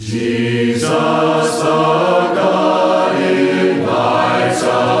Jesus, the God, invites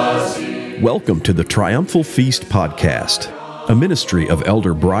us. Welcome to the Triumphal Feast podcast, a ministry of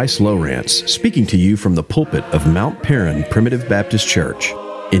Elder Bryce Lowrance, speaking to you from the pulpit of Mount Perrin Primitive Baptist Church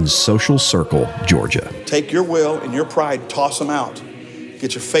in Social Circle, Georgia. Take your will and your pride, toss them out.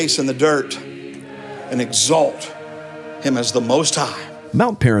 Get your face in the dirt and exalt Him as the Most High.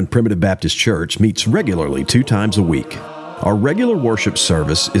 Mount Perrin Primitive Baptist Church meets regularly 2 times a week. Our regular worship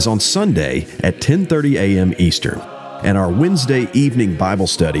service is on Sunday at 10:30 a.m. Eastern, and our Wednesday evening Bible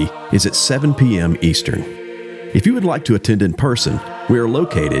study is at 7 p.m. Eastern. If you would like to attend in person, we are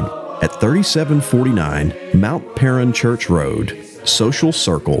located at 3749 Mount Perrin Church Road, Social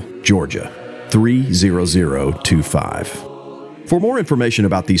Circle, Georgia, 30025. For more information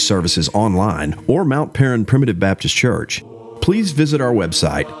about these services online or Mount Perrin Primitive Baptist Church, please visit our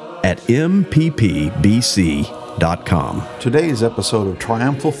website at mppbc.com. Today's episode of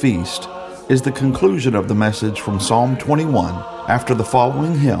Triumphal Feast is the conclusion of the message from Psalm 21. After the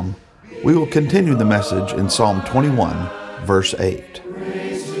following hymn, we will continue the message in Psalm 21, verse 8.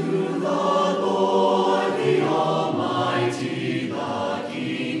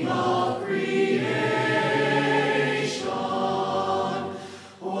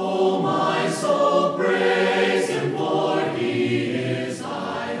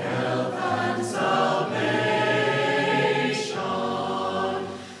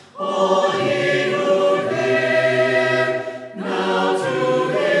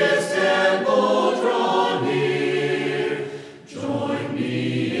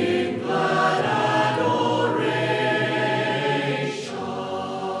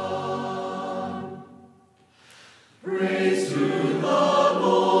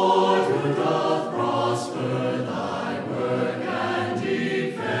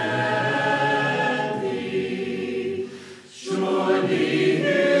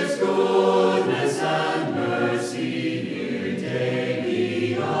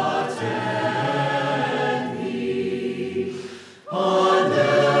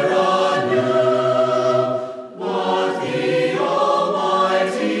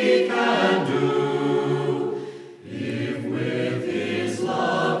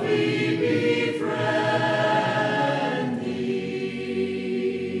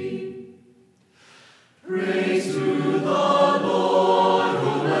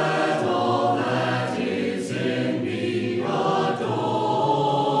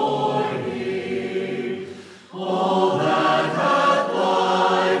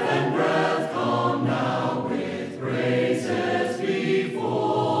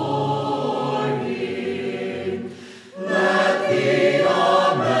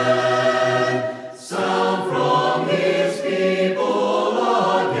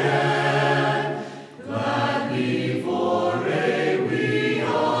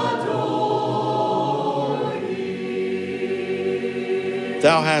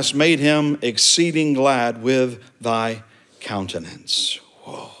 Thou hast made him exceeding glad with thy countenance.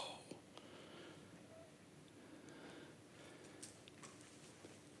 Whoa.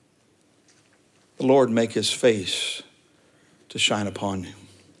 The Lord make his face to shine upon you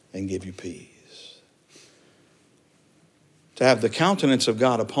and give you peace. To have the countenance of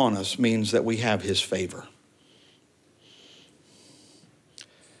God upon us means that we have his favor.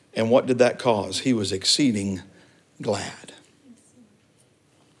 And what did that cause? He was exceeding glad.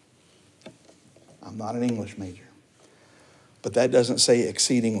 I'm not an English major, but that doesn't say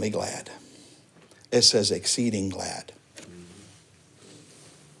exceedingly glad. It says exceeding glad.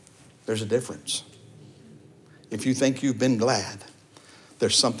 There's a difference. If you think you've been glad,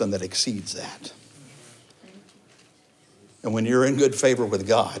 there's something that exceeds that. And when you're in good favor with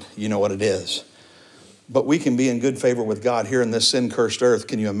God, you know what it is. But we can be in good favor with God here in this sin-cursed earth.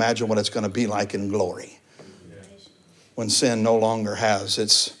 Can you imagine what it's going to be like in glory? When sin no longer has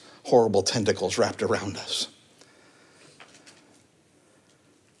its horrible tentacles wrapped around us.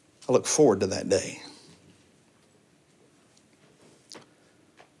 I look forward to that day.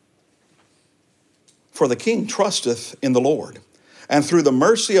 For the king trusteth in the Lord, and through the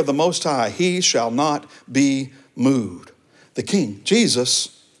mercy of the Most High he shall not be moved. The king,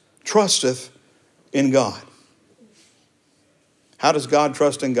 Jesus, trusteth in God. How does God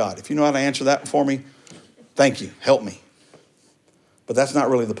trust in God? If you know how to answer that for me, thank you. Help me. But that's not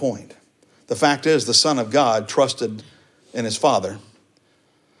really the point. The fact is, the Son of God trusted in his Father.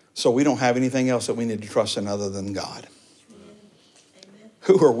 So we don't have anything else that we need to trust in other than God. Amen.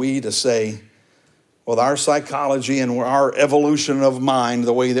 Who are we to say, with our psychology and our evolution of mind,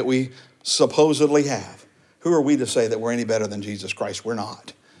 the way that we supposedly have, who are we to say that we're any better than Jesus Christ? We're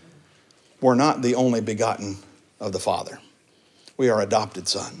not. We're not the only begotten of the Father. We are adopted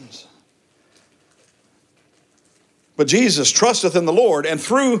sons. But Jesus trusteth in the Lord, and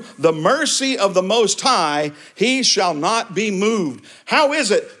through the mercy of the Most High, he shall not be moved. How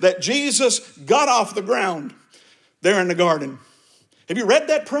is it that Jesus got off the ground there in the garden? Have you read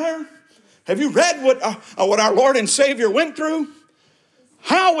that prayer? Have you read what our Lord and Savior went through?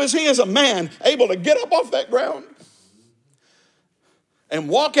 How was he as a man able to get up off that ground and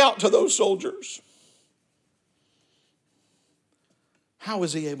walk out to those soldiers? How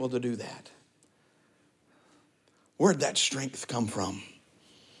was he able to do that? Where did that strength come from?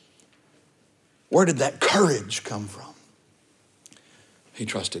 Where did that courage come from? He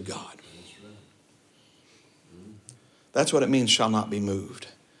trusted God. That's what it means, shall not be moved.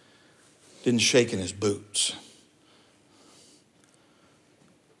 Didn't shake in his boots.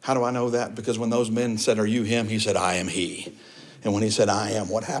 How do I know that? Because when those men said, are you him? He said, I am he. And when he said, I am,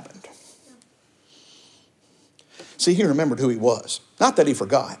 what happened? See, he remembered who he was. Not that he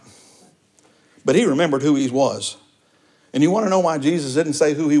forgot, but he remembered who he was. And you want to know why Jesus didn't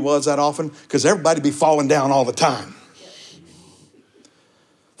say who he was that often? Because everybody be falling down all the time.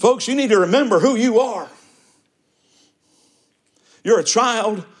 Folks, you need to remember who you are. You're a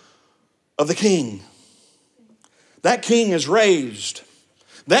child of the King. That King is raised.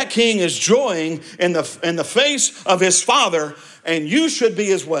 That King is joying in the face of his Father, and you should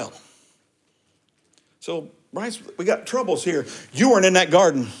be as well. So, Bryce, we got troubles here. You weren't in that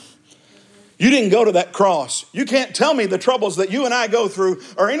garden. You didn't go to that cross. You can't tell me the troubles that you and I go through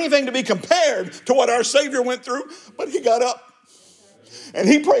are anything to be compared to what our Savior went through, but he got up and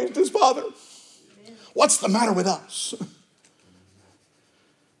he praised his Father. What's the matter with us?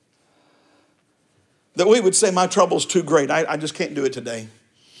 That we would say, my trouble's too great. I just can't do it today.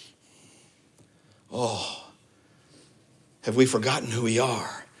 Oh, have we forgotten who we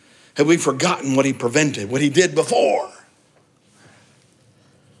are? Have we forgotten what he prevented, what he did before?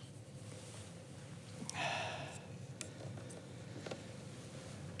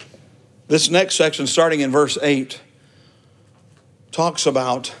 This next section, starting in verse 8, talks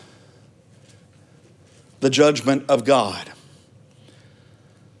about the judgment of God.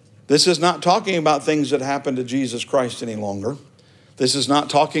 This is not talking about things that happened to Jesus Christ any longer. This is not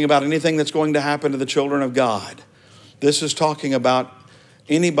talking about anything that's going to happen to the children of God. This is talking about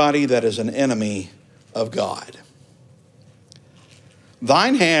anybody that is an enemy of God.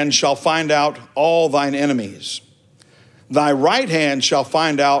 Thine hand shall find out all thine enemies. Thy right hand shall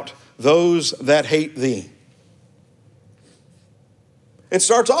find out those that hate thee. It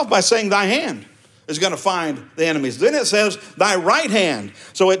starts off by saying thy hand is going to find the enemies. Then it says thy right hand.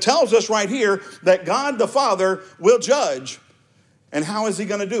 So it tells us right here that God the Father will judge. And how is he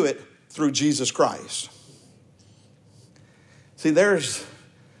going to do it? Through Jesus Christ. See, there's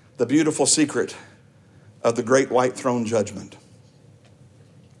the beautiful secret of the great white throne judgment.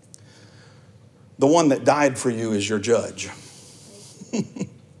 The one that died for you is your judge.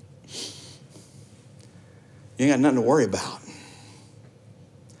 You ain't got nothing to worry about.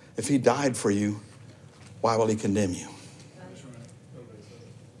 If he died for you, why will he condemn you?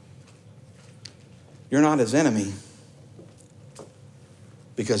 You're not his enemy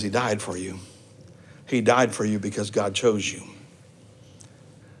because he died for you. He died for you because God chose you.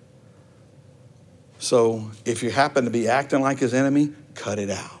 So if you happen to be acting like his enemy, cut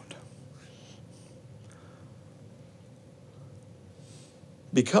it out.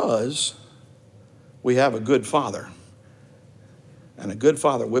 Because we have a good father. And a good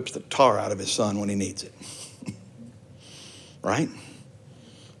father whips the tar out of his son when he needs it. Right?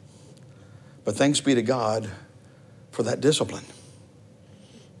 But thanks be to God for that discipline.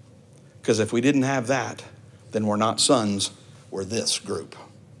 Because if we didn't have that, then we're not sons, we're this group.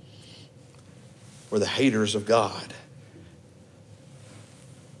 We're the haters of God.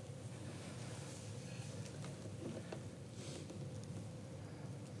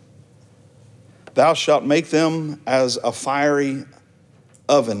 Thou shalt make them as a fiery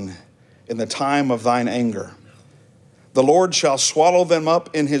oven in the time of thine anger. The Lord shall swallow them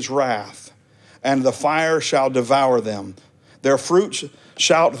up in his wrath, and the fire shall devour them. Their fruits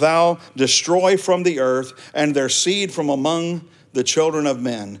shalt thou destroy from the earth, and their seed from among the children of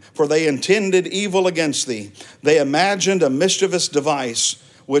men. For they intended evil against thee. They imagined a mischievous device,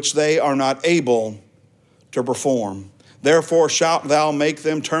 which they are not able to perform. Therefore shalt thou make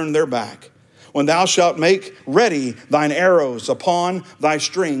them turn their back. When thou shalt make ready thine arrows upon thy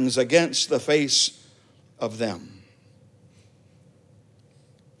strings against the face of them.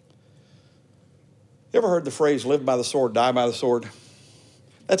 You ever heard the phrase, live by the sword, die by the sword?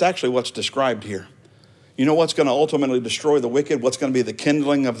 That's actually what's described here. You know what's going to ultimately destroy the wicked? What's going to be the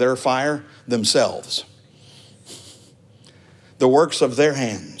kindling of their fire? Themselves. The works of their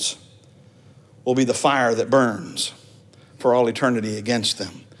hands will be the fire that burns for all eternity against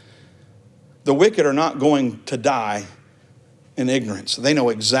them. The wicked are not going to die in ignorance. They know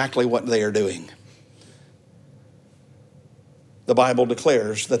exactly what they are doing. The Bible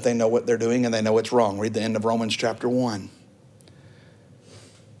declares that they know what they're doing and they know it's wrong. Read the end of Romans chapter 1.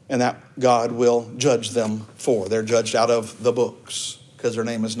 And that God will judge them for. They're judged out of the books because their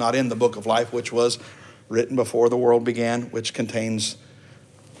name is not in the book of life, which was written before the world began, which contains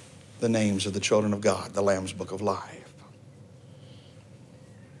the names of the children of God, the Lamb's book of life.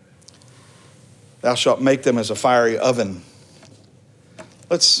 Thou shalt make them as a fiery oven.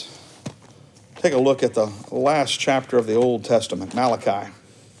 Let's take a look at the last chapter of the Old Testament, Malachi.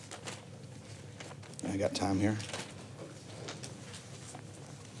 I got time here.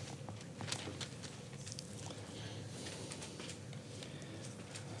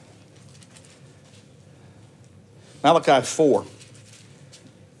 Malachi 4.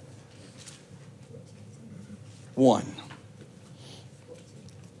 1. You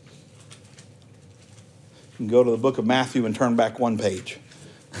can go to the book of Matthew and turn back one page.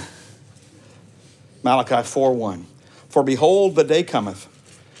 Malachi 4:1. For behold, the day cometh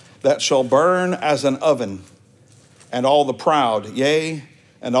that shall burn as an oven, and all the proud, yea,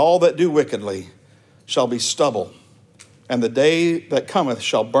 and all that do wickedly, shall be stubble, and the day that cometh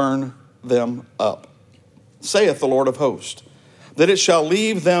shall burn them up, saith the Lord of hosts, that it shall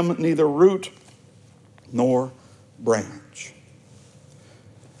leave them neither root nor branch.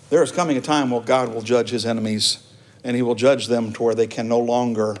 There is coming a time where God will judge his enemies, and he will judge them to where they can no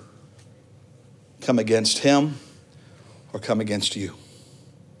longer come against him or come against you.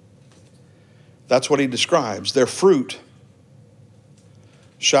 That's what he describes. Their fruit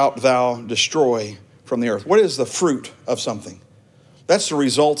shalt thou destroy from the earth. What is the fruit of something? That's the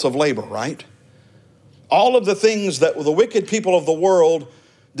results of labor, right? All of the things that the wicked people of the world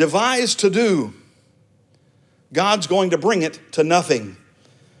devise to do, God's going to bring it to nothing.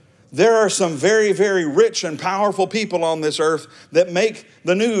 There are some very, very rich and powerful people on this earth that make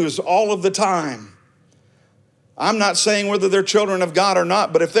the news all of the time. I'm not saying whether they're children of God or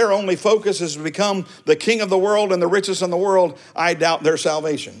not, but if their only focus is to become the king of the world and the richest in the world, I doubt their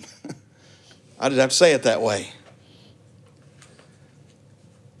salvation. I just have to say it that way.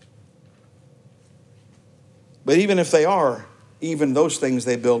 But even if they are, even those things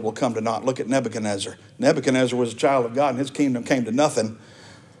they build will come to naught. Look at Nebuchadnezzar. Nebuchadnezzar was a child of God, and his kingdom came to nothing.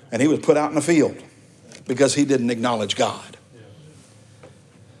 And he was put out in the field because he didn't acknowledge God.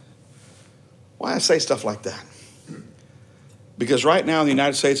 Why I say stuff like that? Because right now in the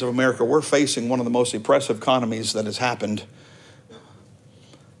United States of America, we're facing one of the most oppressive economies that has happened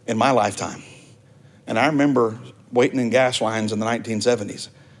in my lifetime. And I remember waiting in gas lines in the 1970s.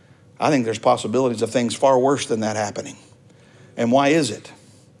 I think there's possibilities of things far worse than that happening. And why is it?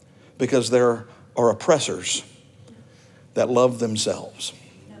 Because there are oppressors that love themselves.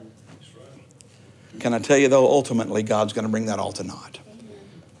 Can I tell you, though, ultimately, God's going to bring that all to naught.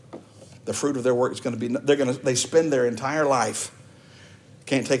 The fruit of their work is going to be, they spend their entire life,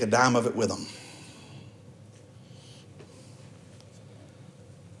 can't take a dime of it with them.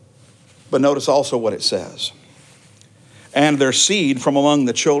 But notice also what it says. And their seed from among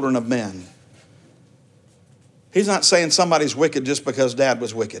the children of men. He's not saying somebody's wicked just because dad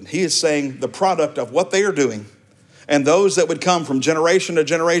was wicked. He is saying the product of what they are doing and those that would come from generation to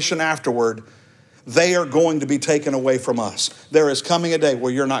generation afterward, they are going to be taken away from us. There is coming a day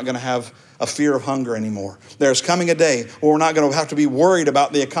where you're not going to have a fear of hunger anymore. There's coming a day where we're not going to have to be worried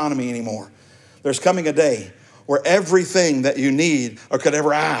about the economy anymore. There's coming a day where everything that you need or could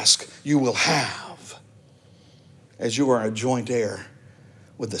ever ask, you will have, as you are a joint heir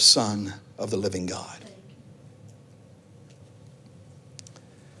with the Son of the living God.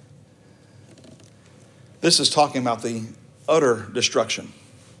 This is talking about the utter destruction.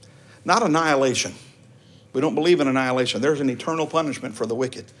 Not annihilation. We don't believe in annihilation. There's an eternal punishment for the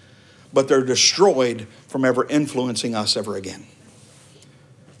wicked. But they're destroyed from ever influencing us ever again.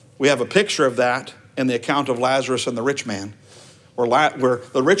 We have a picture of that in the account of Lazarus and the rich man, where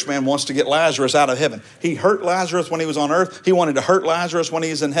the rich man wants to get Lazarus out of heaven. He hurt Lazarus when he was on earth. He wanted to hurt Lazarus when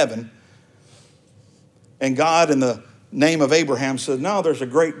he's in heaven. And God, in the name of Abraham, said, no, there's a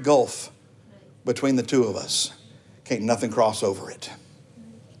great gulf between the two of us. Can't nothing cross over it.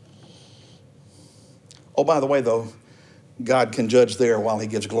 Oh, by the way, though, God can judge there while he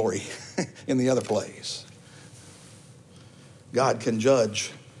gives glory in the other place. God can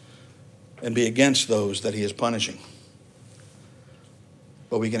judge and be against those that he is punishing.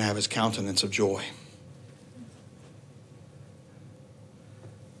 But we can have his countenance of joy.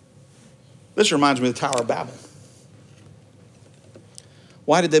 This reminds me of the Tower of Babel.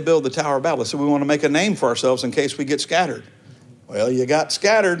 Why did they build the Tower of Babel? They said, we want to make a name for ourselves in case we get scattered. Well, you got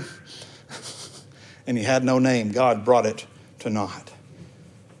scattered. And you had no name. God brought it to naught.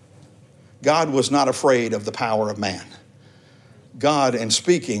 God was not afraid of the power of man. God, in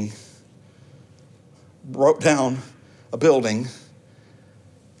speaking, broke down a building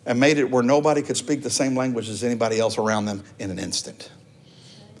and made it where nobody could speak the same language as anybody else around them in an instant.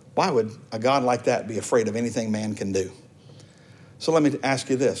 Why would a God like that be afraid of anything man can do? So let me ask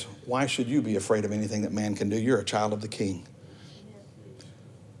you this. Why should you be afraid of anything that man can do? You're a child of the King.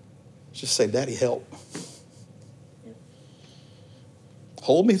 Just say, Daddy, help.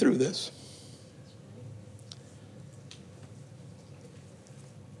 Hold me through this.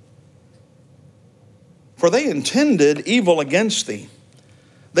 For they intended evil against thee.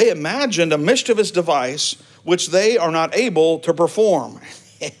 They imagined a mischievous device which they are not able to perform.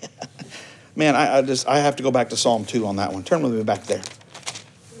 Man, I have to go back to Psalm 2 on that one. Turn with me back there.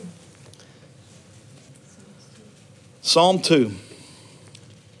 Psalm 2.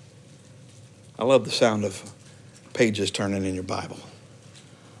 I love the sound of pages turning in your Bible.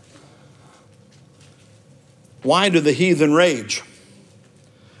 Why do the heathen rage?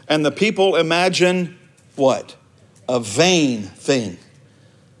 And the people imagine what? A vain thing.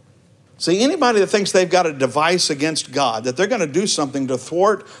 See, anybody that thinks they've got a device against God, that they're going to do something to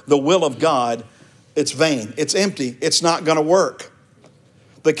thwart the will of God, it's vain. It's empty. It's not going to work.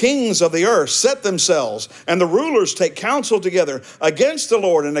 The kings of the earth set themselves, and the rulers take counsel together against the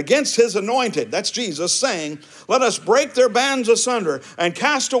Lord and against his anointed. That's Jesus saying, let us break their bands asunder and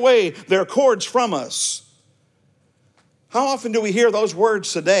cast away their cords from us. How often do we hear those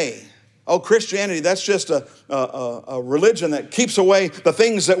words today? Oh, Christianity, that's just a religion that keeps away the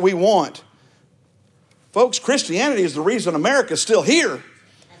things that we want. Folks, Christianity is the reason America's still here. That's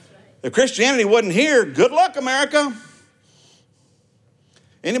right. If Christianity wasn't here, good luck, America.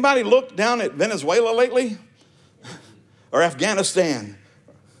 Anybody look down at Venezuela lately? Or Afghanistan?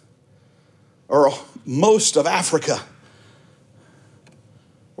 Or most of Africa?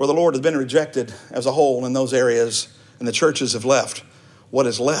 Where the Lord has been rejected as a whole in those areas, and the churches have left what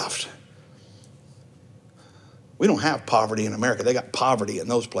is left. We don't have poverty in America. They got poverty in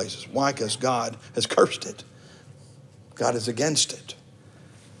those places. Why? Because God has cursed it. God is against it.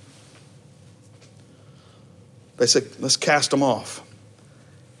 They said, let's cast them off.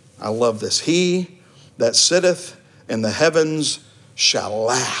 I love this. He that sitteth in the heavens shall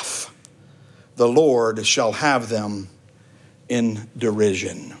laugh. The Lord shall have them in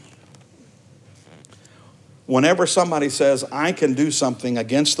derision. Whenever somebody says, I can do something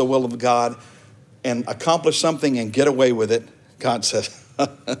against the will of God and accomplish something and get away with it, God says,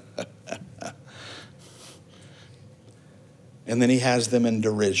 and then he has them in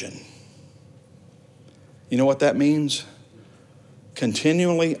derision. You know what that means?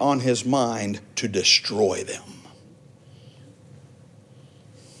 Continually on his mind to destroy them.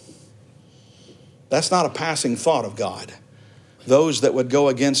 That's not a passing thought of God. Those that would go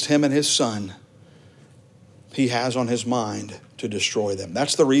against him and his son, he has on his mind to destroy them.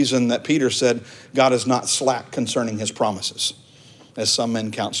 That's the reason that Peter said God is not slack concerning his promises, as some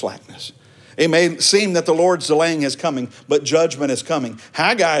men count slackness. It may seem that the Lord's delaying his coming, but judgment is coming.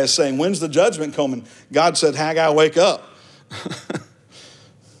 Haggai is saying, when's the judgment coming? God said, Haggai, wake up.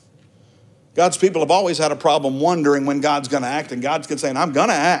 God's people have always had a problem wondering when God's going to act, and God's saying, I'm going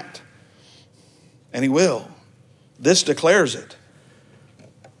to act. And he will. This declares it.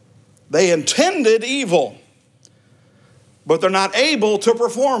 They intended evil, but they're not able to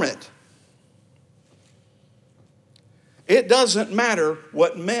perform it. It doesn't matter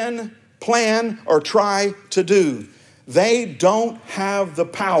what men plan or try to do. They don't have the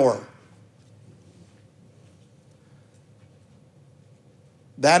power.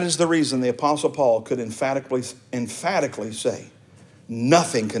 That is the reason the Apostle Paul could emphatically say,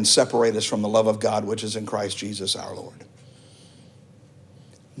 nothing can separate us from the love of God which is in Christ Jesus our Lord.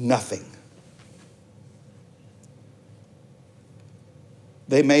 Nothing.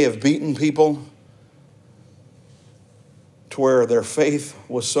 They may have beaten people to where their faith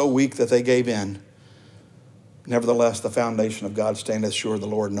was so weak that they gave in. Nevertheless, the foundation of God standeth sure, the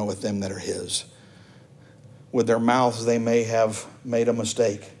Lord knoweth them that are his. With their mouths they may have made a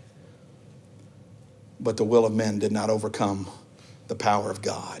mistake, but the will of men did not overcome the power of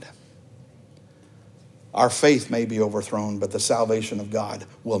God. Our faith may be overthrown, but the salvation of God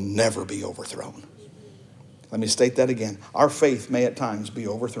will never be overthrown. Let me state that again. Our faith may at times be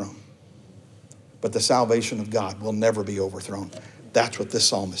overthrown, but the salvation of God will never be overthrown. That's what this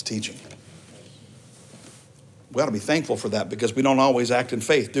psalm is teaching. We ought to be thankful for that, because we don't always act in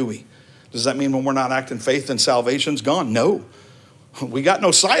faith, do we? Does that mean when we're not acting faith, then salvation's gone? No. We got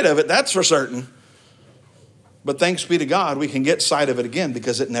no sight of it, that's for certain. But thanks be to God, we can get sight of it again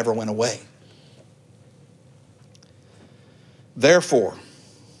because it never went away. Therefore,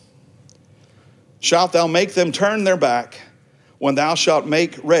 shalt thou make them turn their back when thou shalt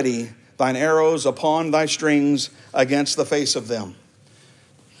make ready thine arrows upon thy strings against the face of them.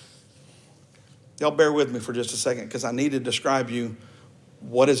 Y'all bear with me for just a second because I need to describe you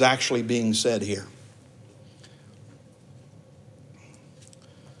what is actually being said here.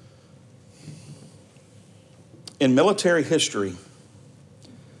 In military history,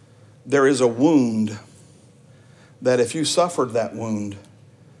 there is a wound that if you suffered that wound,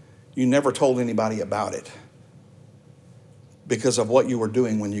 you never told anybody about it because of what you were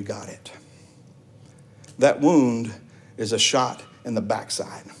doing when you got it. That wound is a shot in the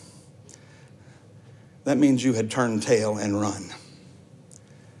backside. That means you had turned tail and run.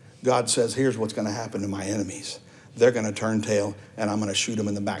 God says, here's what's going to happen to my enemies. They're going to turn tail and I'm going to shoot them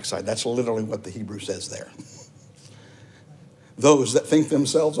in the backside. That's literally what the Hebrew says there. Those that think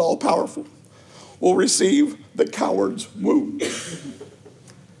themselves all powerful will receive the coward's wound.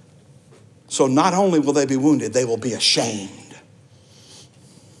 So not only will they be wounded, they will be ashamed.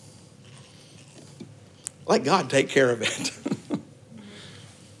 Let God take care of it.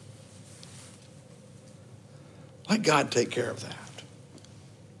 Let God take care of that.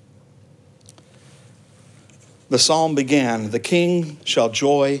 The psalm began, the king shall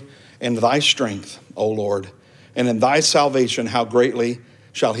joy in thy strength, O Lord, and in thy salvation how greatly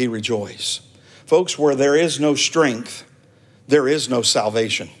shall he rejoice. Folks, where there is no strength, there is no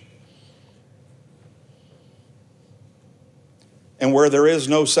salvation. And where there is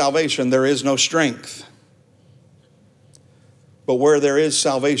no salvation, there is no strength. But where there is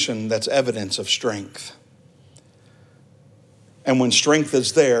salvation, that's evidence of strength. And when strength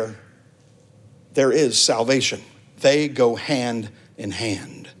is there, there is salvation. They go hand in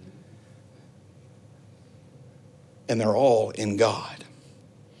hand. And they're all in God.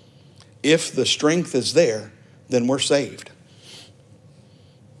 If the strength is there, then we're saved.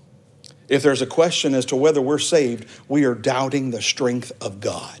 If there's a question as to whether we're saved, we are doubting the strength of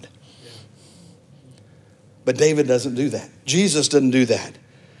God. But David doesn't do that. Jesus didn't do that.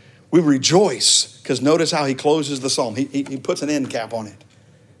 We rejoice, because notice how he closes the psalm. He puts an end cap on it.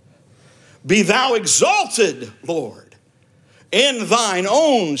 Be thou exalted, Lord, in thine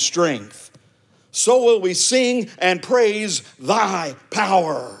own strength. So will we sing and praise thy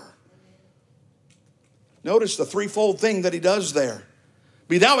power. Notice the threefold thing that he does there.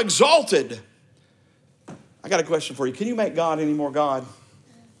 Be thou exalted. I got a question for you. Can you make God any more God?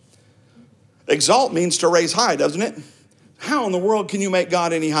 Exalt means to raise high, doesn't it? How in the world can you make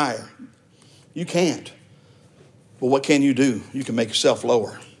God any higher? You can't. Well, what can you do? You can make yourself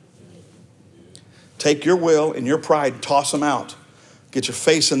lower. Take your will and your pride, toss them out. Get your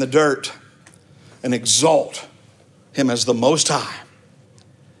face in the dirt and exalt him as the Most High.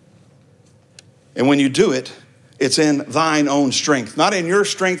 And when you do it, it's in thine own strength. Not in your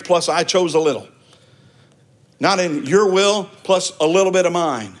strength plus I chose a little. Not in your will plus a little bit of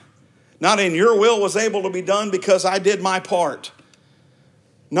mine. Not in your will was able to be done because I did my part.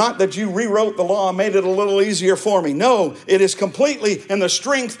 Not that you rewrote the law and made it a little easier for me. No, it is completely in the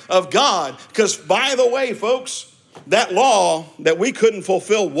strength of God. Because by the way, folks, that law that we couldn't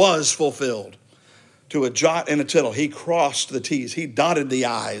fulfill was fulfilled. To a jot and a tittle. He crossed the T's. He dotted the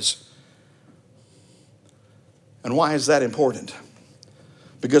I's. And why is that important?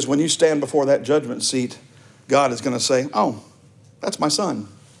 Because when you stand before that judgment seat, God is going to say, oh, that's my son.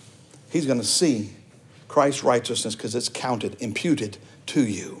 He's going to see Christ's righteousness because it's counted, imputed to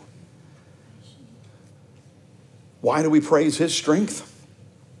you. Why do we praise his strength?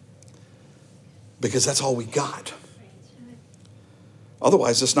 Because that's all we got.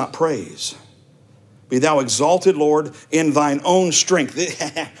 Otherwise, it's not praise. Be thou exalted, Lord, in thine own strength.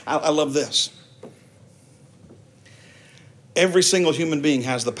 I love this. Every single human being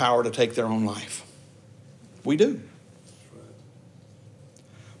has the power to take their own life. We do.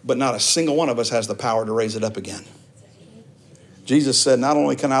 But not a single one of us has the power to raise it up again. Jesus said, not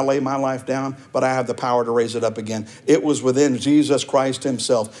only can I lay my life down, but I have the power to raise it up again. It was within Jesus Christ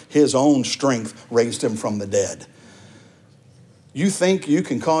himself. His own strength raised him from the dead. You think you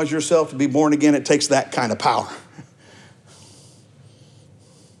can cause yourself to be born again? It takes that kind of power.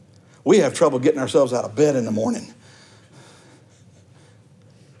 We have trouble getting ourselves out of bed in the morning.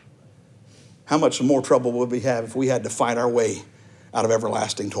 How much more trouble would we have if we had to fight our way out of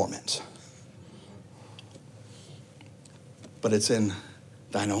everlasting torments? But it's in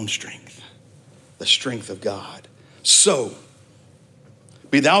thine own strength, the strength of God. So,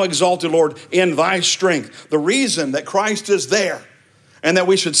 be thou exalted, Lord, in thy strength. The reason that Christ is there and that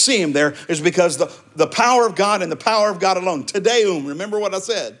we should see him there is because the power of God and the power of God alone. Te Deum, remember what I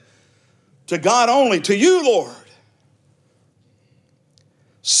said. To God only, to you, Lord.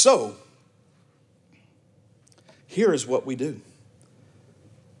 So, here is what we do.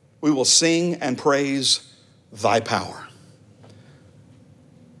 We will sing and praise thy power.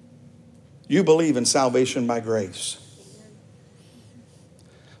 You believe in salvation by grace.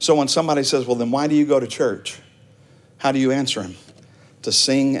 So when somebody says, well, then why do you go to church? How do you answer him? To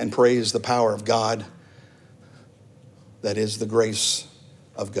sing and praise the power of God. That is the grace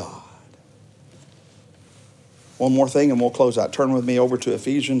of God. One more thing and we'll close out. Turn with me over to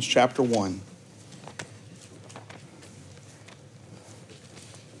Ephesians chapter 1.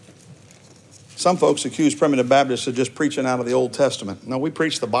 Some folks accuse Primitive Baptists of just preaching out of the Old Testament. No, we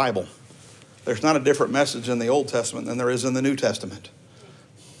preach the Bible. There's not a different message in the Old Testament than there is in the New Testament.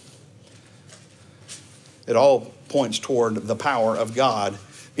 It all points toward the power of God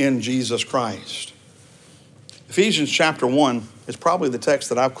in Jesus Christ. Ephesians chapter 1 is probably the text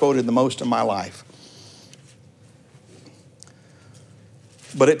that I've quoted the most in my life.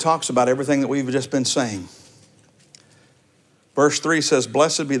 But it talks about everything that we've just been saying. Verse 3 says,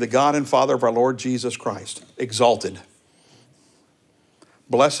 blessed be the God and Father of our Lord Jesus Christ. Exalted.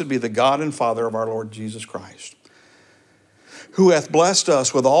 Blessed be the God and Father of our Lord Jesus Christ, who hath blessed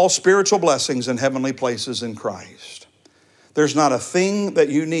us with all spiritual blessings in heavenly places in Christ. There's not a thing that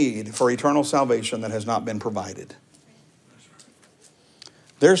you need for eternal salvation that has not been provided.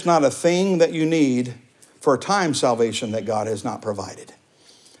 There's not a thing that you need for time salvation that God has not provided.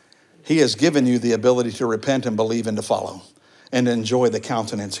 He has given you the ability to repent and believe and to follow and enjoy the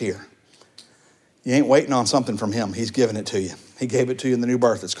countenance here. You ain't waiting on something from him. He's given it to you. He gave it to you in the new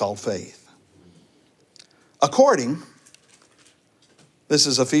birth. It's called faith. According, this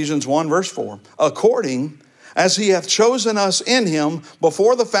is Ephesians 1 verse 4, according as he hath chosen us in him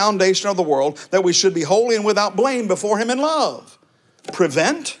before the foundation of the world, that we should be holy and without blame before him in love.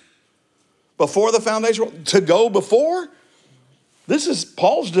 Prevent? Before the foundation? To go before? This is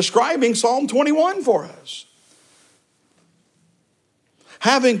Paul's describing Psalm 21 for us.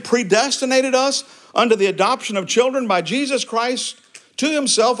 Having predestinated us unto the adoption of children by Jesus Christ to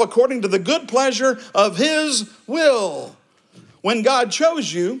himself according to the good pleasure of his will. When God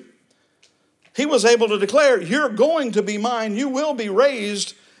chose you, he was able to declare, you're going to be mine. You will be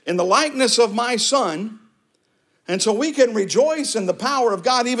raised in the likeness of my Son. And so we can rejoice in the power of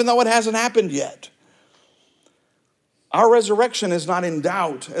God even though it hasn't happened yet. Our resurrection is not in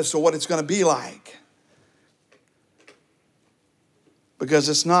doubt as to what it's going to be like. Because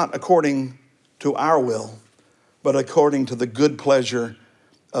it's not according to our will, but according to the good pleasure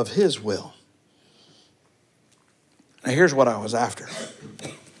of his will. Now here's what I was after.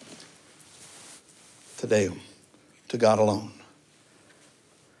 Today, to God alone.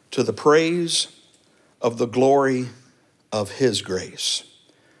 To the praise of the glory of his grace,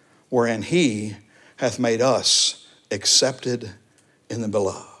 wherein he hath made us accepted in the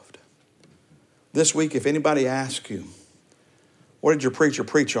beloved. This week, if anybody asks you, what did your preacher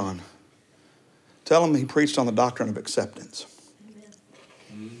preach on? Tell him he preached on the doctrine of acceptance.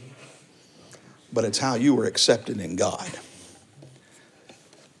 Amen. But it's how you were accepted in God.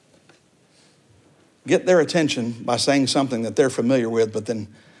 Get their attention by saying something that they're familiar with, but then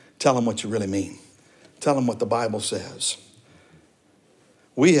tell them what you really mean. Tell them what the Bible says.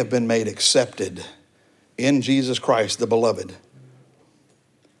 We have been made accepted in Jesus Christ, the beloved,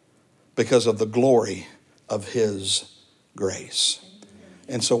 because of the glory of his grace.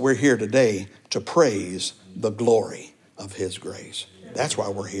 And so we're here today to praise the glory of his grace. That's why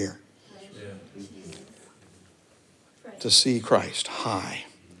we're here. To see Christ high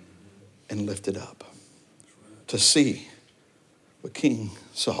and lifted up. To see what King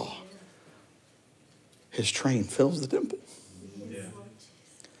saw. His train fills the temple.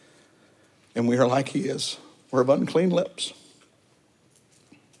 And we are like he is. We're of unclean lips.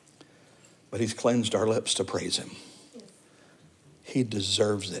 But he's cleansed our lips to praise him. He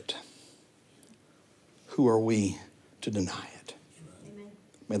deserves it. Who are we to deny it? Amen.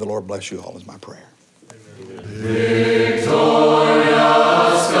 May the Lord bless you all is my prayer.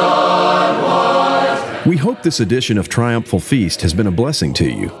 We hope this edition of Triumphal Feast has been a blessing to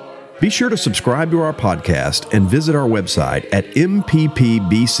you. Be sure to subscribe to our podcast and visit our website at mppbc.com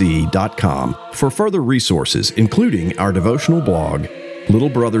for further resources, including our devotional blog, Little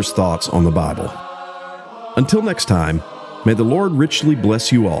Brother's Thoughts on the Bible. Until next time, may the Lord richly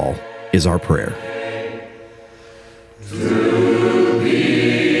bless you all, is our prayer.